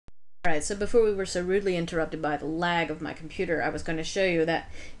Alright, so before we were so rudely interrupted by the lag of my computer, I was going to show you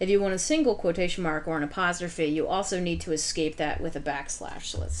that if you want a single quotation mark or an apostrophe, you also need to escape that with a backslash.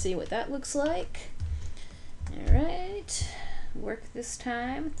 So let's see what that looks like. Alright, work this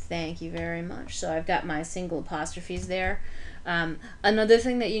time. Thank you very much. So I've got my single apostrophes there. Another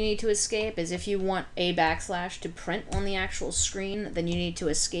thing that you need to escape is if you want a backslash to print on the actual screen, then you need to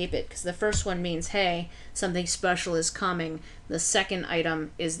escape it, because the first one means, hey, something special is coming. The second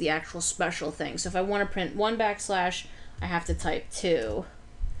item is the actual special thing. So if I want to print one backslash, I have to type 2.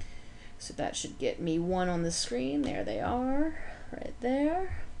 So that should get me 1 on the screen. There they are, right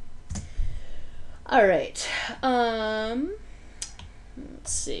there. Alright, let's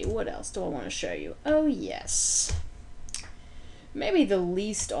see, what else do I want to show you? Oh yes. Maybe the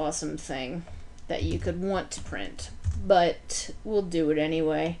least awesome thing that you could want to print, but we'll do it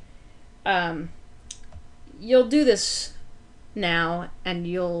anyway. You'll do this now, and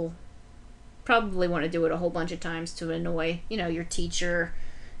you'll probably want to do it a whole bunch of times to annoy, your teacher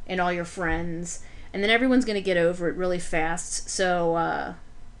and all your friends, and then everyone's going to get over it really fast. So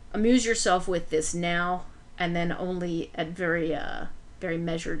amuse yourself with this now, and then only at very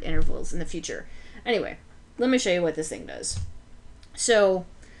measured intervals in the future. Anyway, let me show you what this thing does. So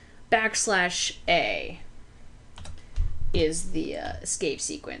 \A is the escape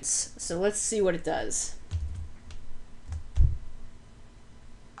sequence. So let's see what it does.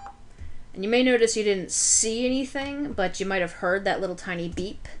 And you may notice you didn't see anything, but you might have heard that little tiny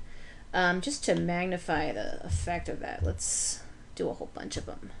beep. Just to magnify the effect of that, let's do a whole bunch of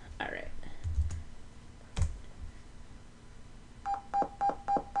them. All right.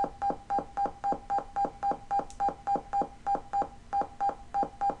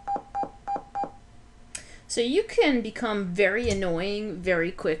 So you can become very annoying very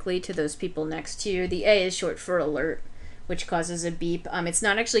quickly to those people next to you. The A is short for alert, which causes a beep. It's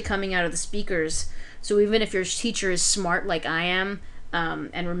not actually coming out of the speakers, so even if your teacher is smart like I am,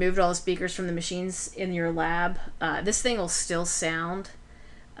 and removed all the speakers from the machines in your lab, this thing will still sound.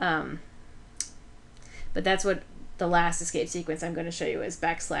 But that's what the last escape sequence I'm going to show you is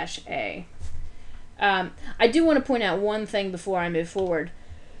 \A. I do want to point out one thing before I move forward.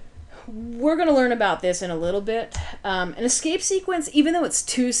 We're going to learn about this in a little bit. An escape sequence, even though it's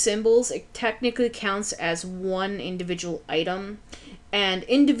 2 symbols, it technically counts as one individual item. And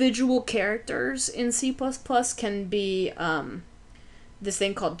individual characters in C++ can be this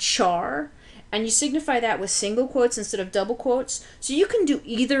thing called char. And you signify that with single quotes instead of double quotes. So you can do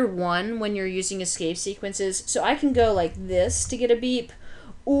either one when you're using escape sequences. So I can go like this to get a beep,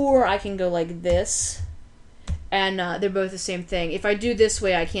 or I can go like this. And they're both the same thing. If I do this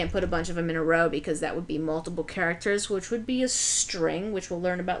way, I can't put a bunch of them in a row because that would be multiple characters, which would be a string, which we'll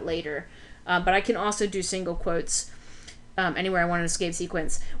learn about later. But I can also do single quotes anywhere I want an escape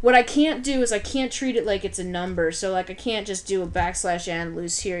sequence. What I can't do is I can't treat it like it's a number. So like I can't just do a \n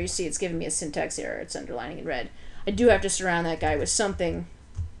loose here. You see it's giving me a syntax error. It's underlining in red. I do have to surround that guy with something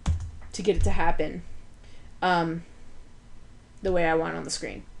to get it to happen the way I want on the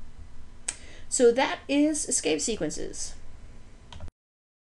screen. So that is escape sequences.